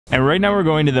And right now we're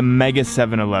going to the Mega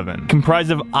 7-Eleven, comprised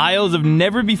of aisles of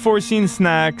never-before-seen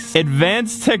snacks,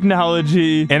 advanced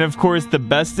technology, and of course the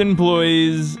best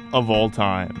employees of all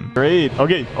time. Great.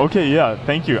 Okay, yeah,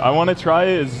 thank you. I want to try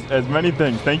as many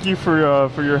things. Thank you for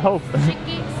your help.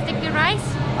 Sticky rice?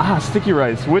 Ah, sticky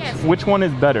rice. Which one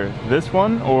is better? This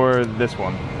one or this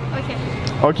one?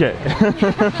 Okay.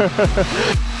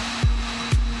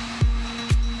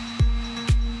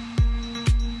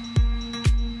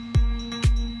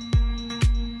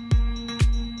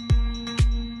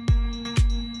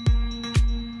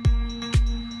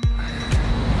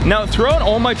 Now, throughout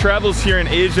all my travels here in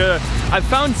Asia, I've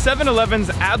found 7-Elevens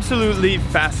absolutely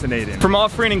fascinating. From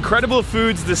offering incredible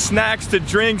foods, to snacks, to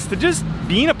drinks, to just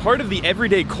being a part of the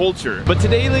everyday culture. But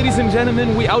today, ladies and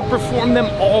gentlemen, we outperform them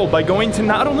all by going to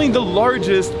not only the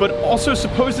largest, but also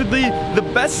supposedly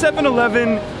the best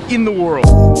 7-Eleven in the world.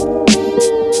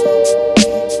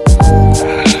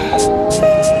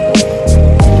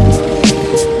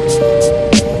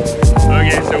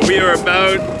 Okay, so we are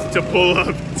about to pull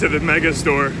up to the mega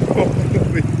store.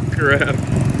 Holy crap.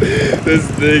 This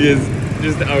thing is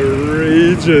just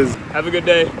outrageous. Have a good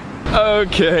day.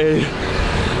 Okay.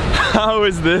 How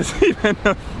is this even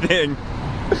a thing?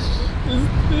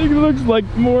 This thing looks like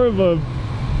more of a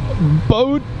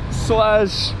boat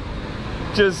slash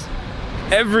just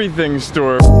everything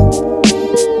store.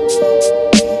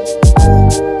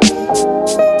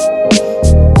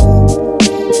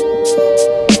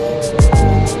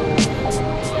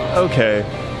 Okay,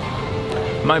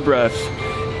 my breath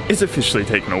is officially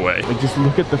taken away. Like, just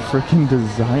look at the freaking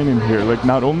design in here. Like,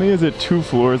 not only is it 2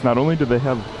 floors, not only do they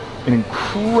have an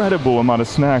incredible amount of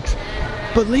snacks,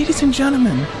 but ladies and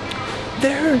gentlemen,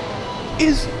 there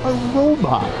is a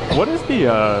robot. What does the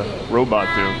robot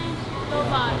do?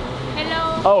 Robot.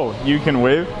 Hello. Oh, you can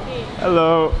wave?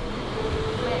 Hello.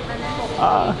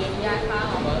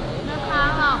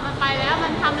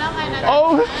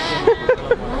 Oh,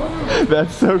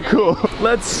 that's so cool.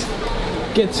 Let's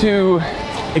get to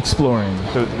exploring.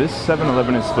 So this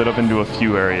 7-Eleven is split up into a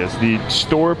few areas. The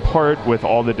store part with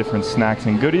all the different snacks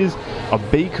and goodies, a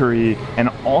bakery, and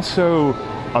also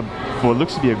what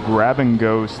looks to be a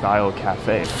grab-and-go style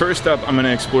cafe. First up, I'm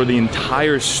gonna explore the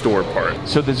entire store part.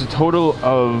 So there's a total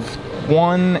of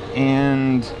 1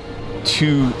 and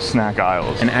 2 snack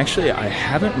aisles. And actually, I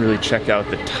haven't really checked out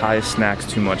the Thai snacks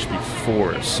too much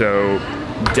before, so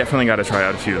definitely got to try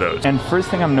out a few of those. And first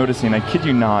thing I'm noticing, I kid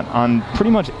you not, on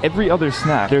pretty much every other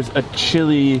snack, there's a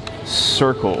chili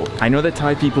circle. I know that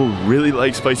Thai people really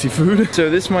like spicy food,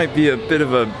 so this might be a bit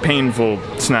of a painful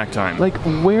snack time. Like,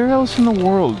 where else in the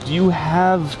world do you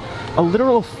have a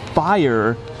literal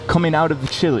fire coming out of the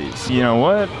chilies? You know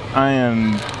what? I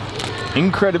am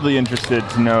incredibly interested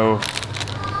to know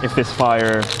if this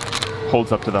fire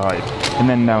holds up to the hype. And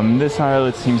then down this aisle,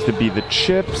 it seems to be the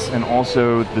chips and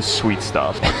also the sweet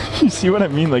stuff. You see what I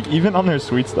mean? Like, even on their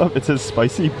sweet stuff, it says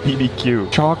spicy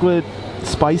BBQ. Chocolate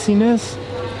spiciness?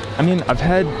 I mean, I've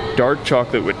had dark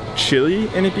chocolate with chili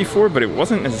in it before, but it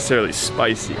wasn't necessarily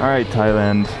spicy. All right,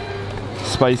 Thailand.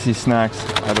 Spicy snacks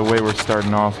are the way we're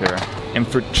starting off here. And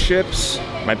for chips,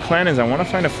 my plan is I want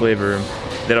to find a flavor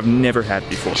that I've never had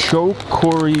before.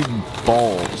 Chokori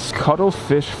balls,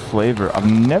 cuttlefish flavor. I've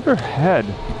never had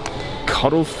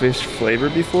cuttlefish flavor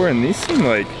before, and these seem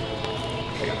like,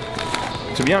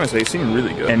 to be honest, they seem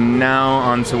really good. And now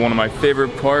on to one of my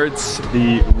favorite parts,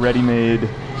 the ready-made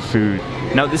food.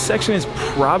 Now this section is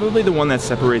probably the one that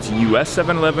separates US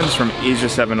 7-Elevens from Asia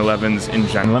 7-Elevens in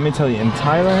general. Let me tell you, in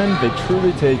Thailand, they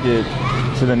truly take it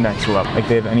to the next level. Like,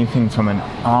 they have anything from an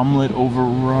omelet over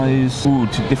rice,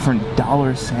 to different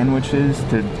dollar sandwiches,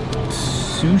 to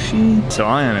sushi. So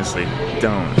I honestly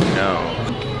don't know.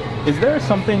 Is there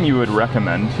something you would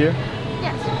recommend here?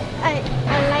 Yes, I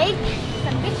like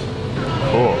sandwich.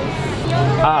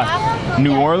 Cool.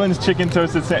 New Orleans chicken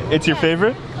toasted sandwich. It's your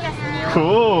favorite? Yes.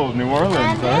 Cool, New Orleans.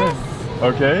 And All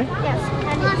right. Okay. Yes.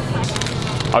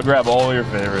 And I'll grab all your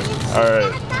favorites. All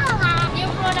right.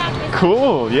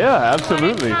 Cool, yeah,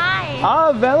 absolutely.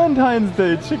 Ah, Valentine's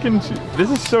Day chicken.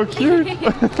 This is so cute.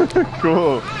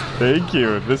 Cool. Thank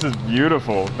you. This is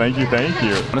beautiful. Thank you, thank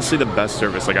you. Honestly, the best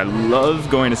service. Like, I love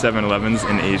going to 7-Elevens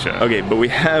in Asia. Okay, but we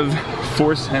have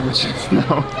 4 sandwiches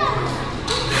now.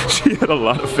 She had a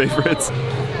lot of favorites.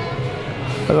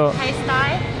 Hello. Thai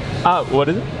style. What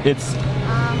is it? It's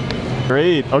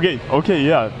great. Okay,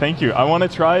 yeah, thank you. I want to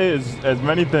try as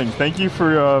many things. Thank you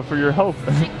for your help.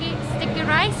 Sticky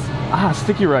rice. Ah,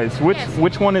 sticky rice.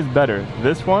 Which one is better?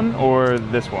 This one or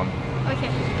this one?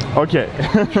 Okay.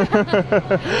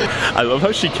 I love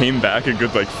how she came back a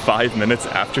good like 5 minutes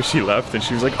after she left and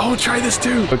she was like, oh, try this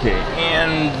too. Okay,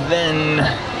 and then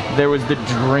there was the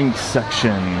drink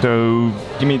section. So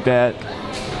give me that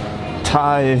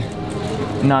Thai,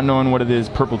 not knowing what it is,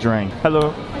 purple drink.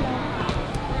 Hello.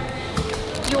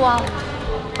 You are.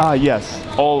 Ah, yes,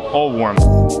 all warm.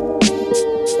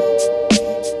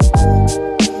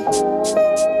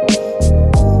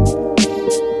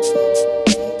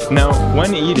 Now,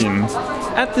 when eating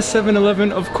at the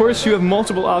 7-Eleven, of course, you have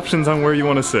multiple options on where you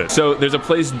want to sit. So there's a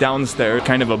place downstairs,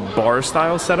 kind of a bar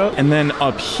style setup. And then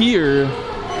up here,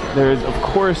 there's, of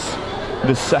course,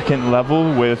 the second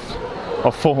level with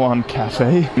a full-on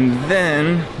cafe. And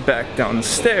then back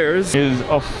downstairs is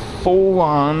a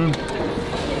full-on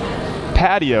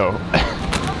patio.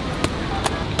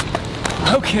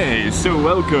 Okay, so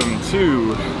welcome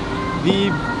to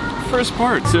the first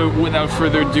part. So without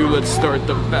further ado, let's start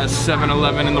the best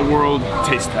 7-Eleven in the world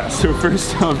taste test. So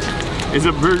first up is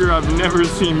a burger I've never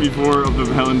seen before of the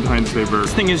Valentine's Day burger.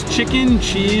 This thing is chicken,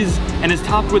 cheese, and is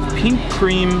topped with pink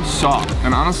cream sauce.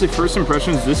 And honestly, first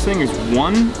impressions, this thing is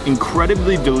one,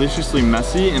 incredibly deliciously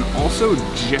messy, and also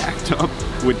jacked up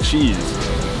with cheese.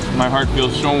 My heart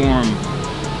feels so warm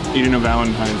eating a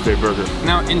Valentine's Day burger.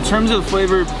 Now, in terms of the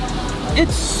flavor,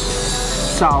 it's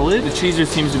solid. The cheese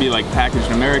just seems to be like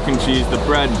packaged American cheese. The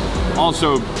bread,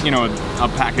 also, you know, a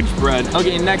packaged bread.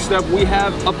 Okay, next up we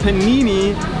have a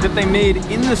panini that they made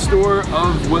in the store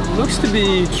of what looks to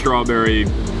be strawberry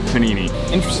panini.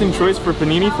 Interesting choice for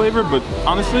panini flavor, but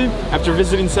honestly, after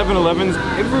visiting 7-Elevens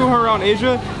everywhere around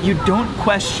Asia, you don't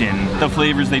question the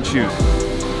flavors they choose.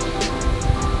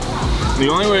 The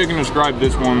only way I can describe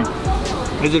this one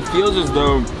is it feels as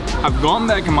though I've gone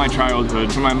back in my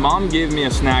childhood, so my mom gave me a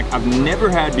snack I've never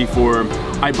had before.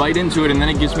 I bite into it and then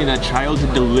it gives me that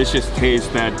childhood delicious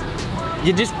taste that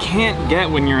you just can't get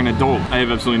when you're an adult. I have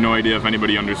absolutely no idea if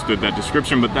anybody understood that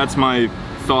description, but that's my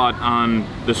thought on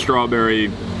the strawberry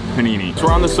panini. So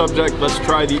we're on the subject, let's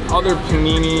try the other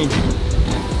panini.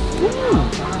 Ooh,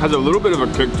 has a little bit of a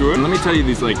kick to it. And let me tell you,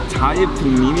 these like Thai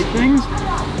panini things,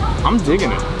 I'm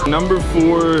digging it. Number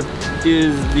 4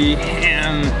 is the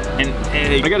ham and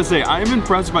egg. I gotta say, I am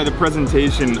impressed by the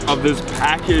presentation of this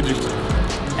packaged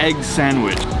egg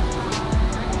sandwich.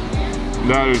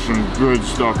 That is some good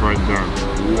stuff right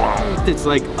there. Wow. It's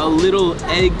like a little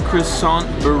egg croissant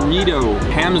burrito.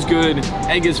 Ham is good,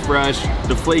 egg is fresh,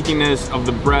 the flakiness of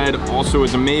the bread also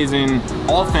is amazing.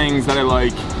 All things that I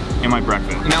like in my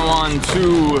breakfast. Now on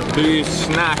to the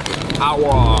snack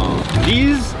hour.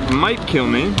 These might kill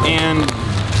me, and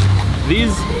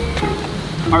these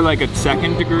are like a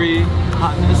 2nd degree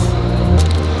hotness.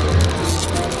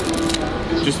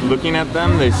 Just looking at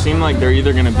them, they seem like they're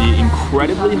either gonna be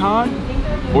incredibly hot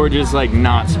or just like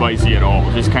not spicy at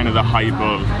all. Just kind of the hype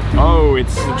of, oh,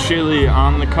 it's the chili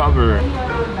on the cover.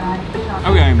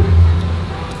 Okay,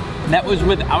 that was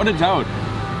without a doubt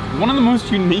one of the most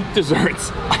unique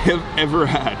desserts I have ever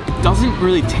had. It doesn't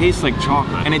really taste like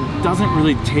chocolate, and it doesn't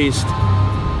really taste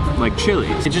like chili.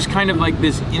 It's just kind of like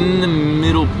this in the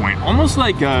middle point, almost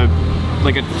like a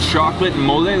chocolate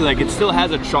mole. Like it still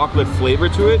has a chocolate flavor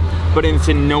to it, but it's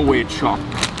in no way chocolate.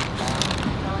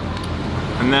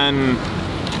 And then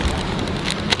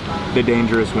the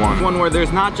dangerous one where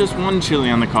there's not just one chili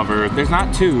on the cover, there's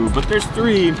not 2, but there's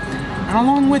 3, and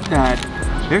along with that,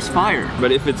 there's fire.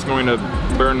 But if it's going to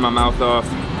burn my mouth off,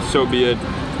 so be it.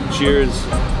 Cheers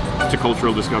to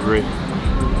cultural discovery.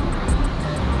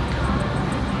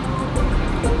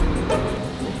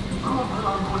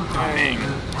 Dang.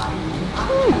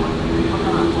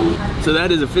 So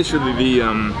that is officially the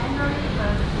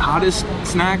hottest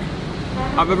snack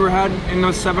I've ever had in a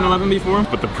 7-Eleven before.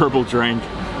 But the purple drink,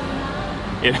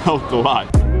 it helped a lot.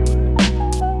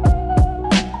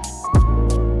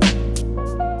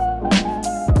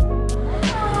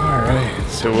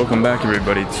 So welcome back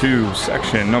everybody to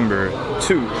section number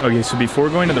 2. Okay, so before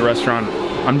going to the restaurant,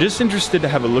 I'm just interested to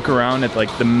have a look around at like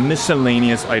the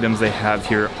miscellaneous items they have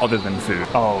here other than food.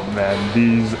 Oh man,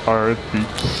 these are the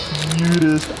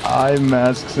cutest eye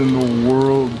masks in the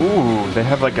world. Ooh, they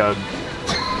have like a...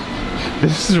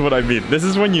 This is what I mean. This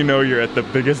is when you know you're at the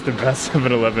biggest and best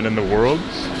 7-Eleven in the world.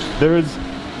 There's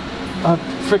a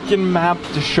freaking map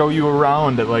to show you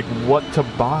around at like what to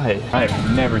buy. I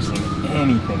have never seen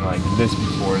anything like this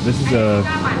before. This is the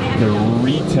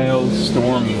retail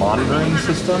store monitoring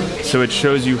system. So it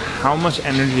shows you how much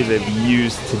energy they've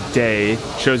used today.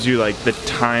 Shows you like the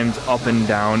times up and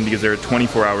down because they're a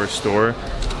 24-hour store.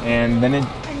 And then it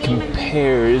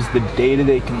compares the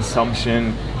day-to-day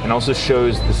consumption and also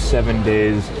shows the 7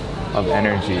 days of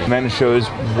energy. And then it shows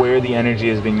where the energy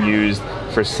has been used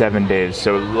for 7 days.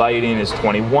 So lighting is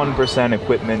 21%,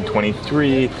 equipment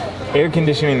 23%, air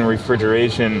conditioning and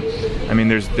refrigeration, I mean,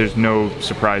 there's no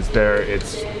surprise there.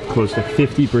 It's close to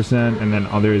 50%, and then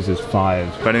others is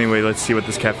 5%. But anyway, let's see what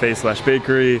this cafe slash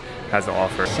bakery has to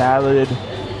offer. Salad,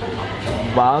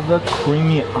 lava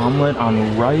creamy omelet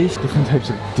on rice, different types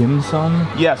of dim sum.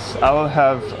 Yes, I'll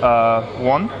have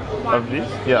one of these.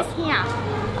 Yeah.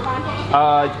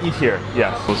 Eat here,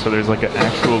 yes. So there's like an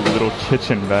actual little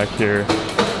kitchen back here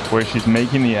where she's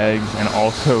making the eggs and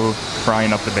also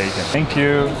frying up the bacon. Thank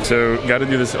you. So gotta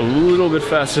do this a little bit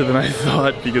faster than I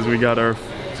thought because we got our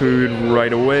food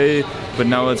right away. But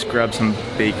now let's grab some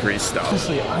bakery stuff.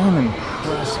 Honestly, I am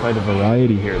impressed by the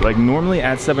variety here. Like normally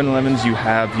at 7-Elevens you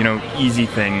have, you know, easy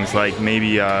things like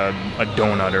maybe a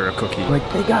donut or a cookie. Like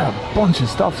they got a bunch of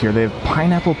stuff here. They have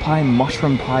pineapple pie,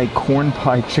 mushroom pie, corn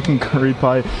pie, chicken curry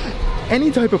pie, any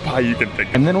type of pie you can think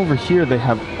of. And then over here they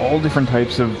have all different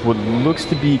types of what looks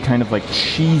to be kind of like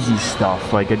cheesy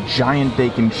stuff, like a giant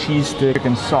bacon cheese stick,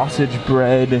 chicken sausage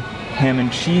bread, ham and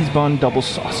cheese bun, double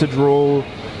sausage roll,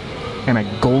 and a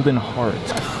golden heart.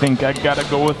 I think I gotta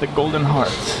go with the golden heart.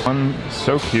 One,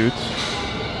 so cute.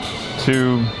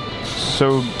 Two,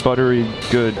 so buttery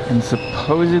good. And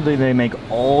supposedly they make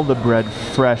all the bread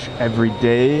fresh every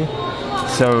day.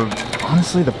 So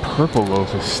honestly, the purple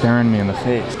loaf is staring me in the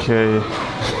face. Okay,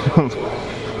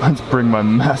 let's bring my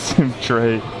massive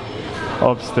tray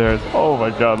upstairs. Oh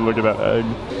my God, look at that egg.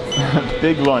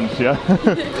 Big lunch, yeah?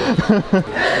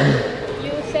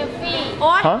 You selfie.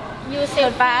 Huh? You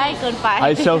selfie.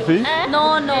 I selfie?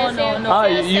 No. Ah,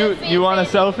 you want a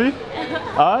selfie?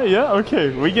 Ah, yeah, okay.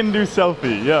 We can do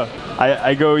selfie, yeah.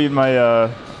 I go eat my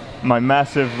my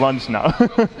massive lunch now.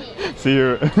 See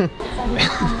you.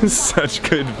 Such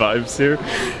good vibes here.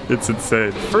 It's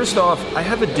insane. First off, I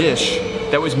have a dish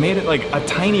that was made at like a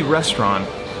tiny restaurant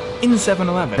in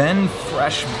 7-Eleven. Then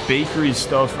fresh bakery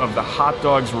stuff of the hot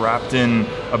dogs wrapped in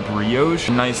a brioche,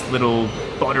 nice little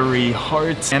buttery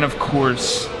heart, and of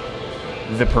course,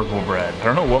 the purple bread. I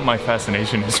don't know what my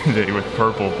fascination is today with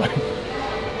purple, but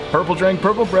purple drink,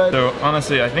 purple bread. So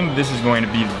honestly, I think this is going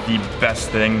to be the best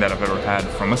thing that I've ever had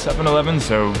from a 7-Eleven,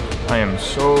 so I am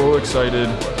so excited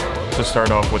to start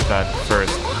off with that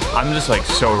first. I'm just like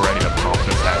so ready to pop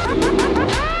this out.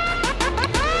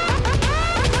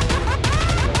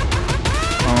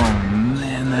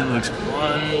 That looks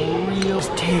unreal.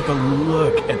 Just take a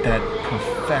look at that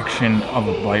perfection of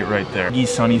a bite right there.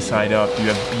 Sunny side up, you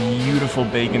have beautiful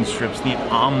bacon strips, the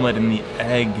omelet and the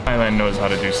egg. Thailand knows how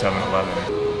to do 7-Eleven.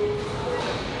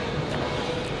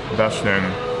 Best thing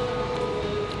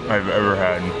I've ever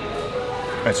had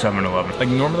at 7-Eleven. Like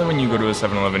normally when you go to a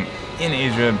 7-Eleven in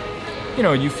Asia, you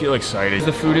know, you feel excited.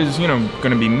 The food is, you know,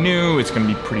 gonna be new, it's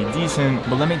gonna be pretty decent.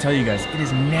 But let me tell you guys, it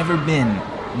has never been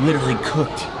literally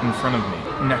cooked in front of me.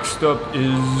 Next up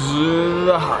is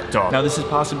the hot dog. Now this is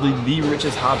possibly the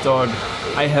richest hot dog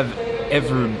I have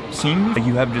ever seen.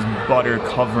 You have just butter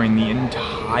covering the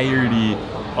entirety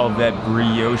of that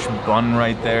brioche bun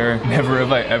right there. Never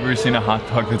have I ever seen a hot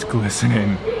dog that's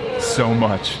glistening so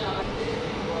much.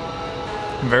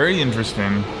 Very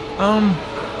interesting.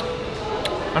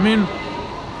 I mean,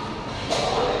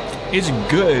 it's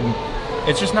good.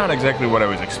 It's just not exactly what I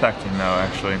was expecting though,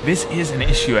 actually. This is an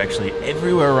issue, actually.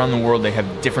 Everywhere around the world, they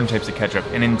have different types of ketchup.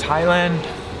 And in Thailand,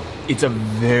 it's a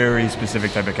very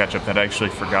specific type of ketchup that I actually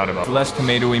forgot about. Less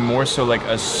tomatoey, more so like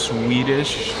a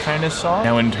Swedish kind of sauce.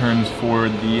 Now in terms for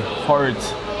the heart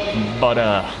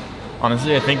butter.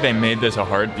 Honestly, I think they made this a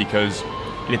heart because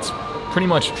it's pretty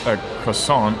much a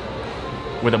croissant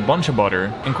with a bunch of butter.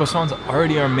 And croissants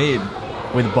already are made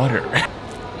with butter.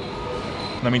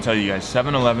 Let me tell you guys,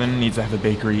 7-Eleven needs to have a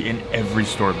bakery in every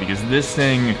store because this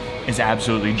thing is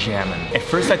absolutely jamming. At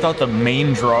first I thought the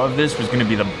main draw of this was gonna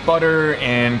be the butter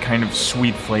and kind of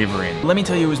sweet flavoring. Let me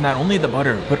tell you, it was not only the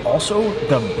butter, but also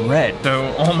the bread.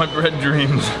 So all my bread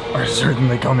dreams are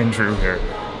certainly coming true here.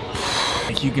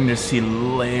 Like you can just see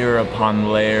layer upon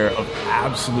layer of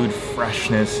absolute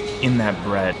freshness in that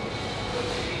bread.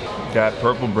 That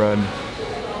purple bread,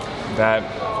 that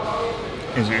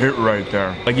is it right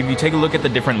there. Like if you take a look at the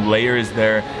different layers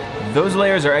there, those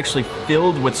layers are actually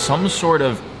filled with some sort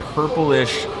of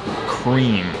purplish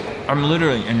cream. I'm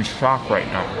literally in shock right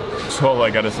now. So all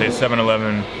I gotta say,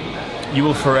 7-Eleven, you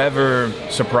will forever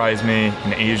surprise me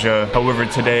in Asia. However,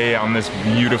 today on this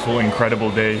beautiful,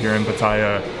 incredible day here in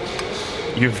Pattaya,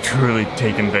 you've truly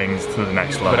taken things to the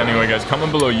next level. But anyway guys,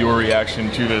 comment below your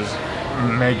reaction to this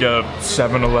mega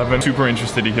 7-Eleven. Super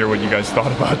interested to hear what you guys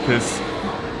thought about this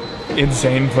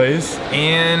insane place,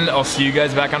 and I'll see you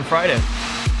guys back on Friday.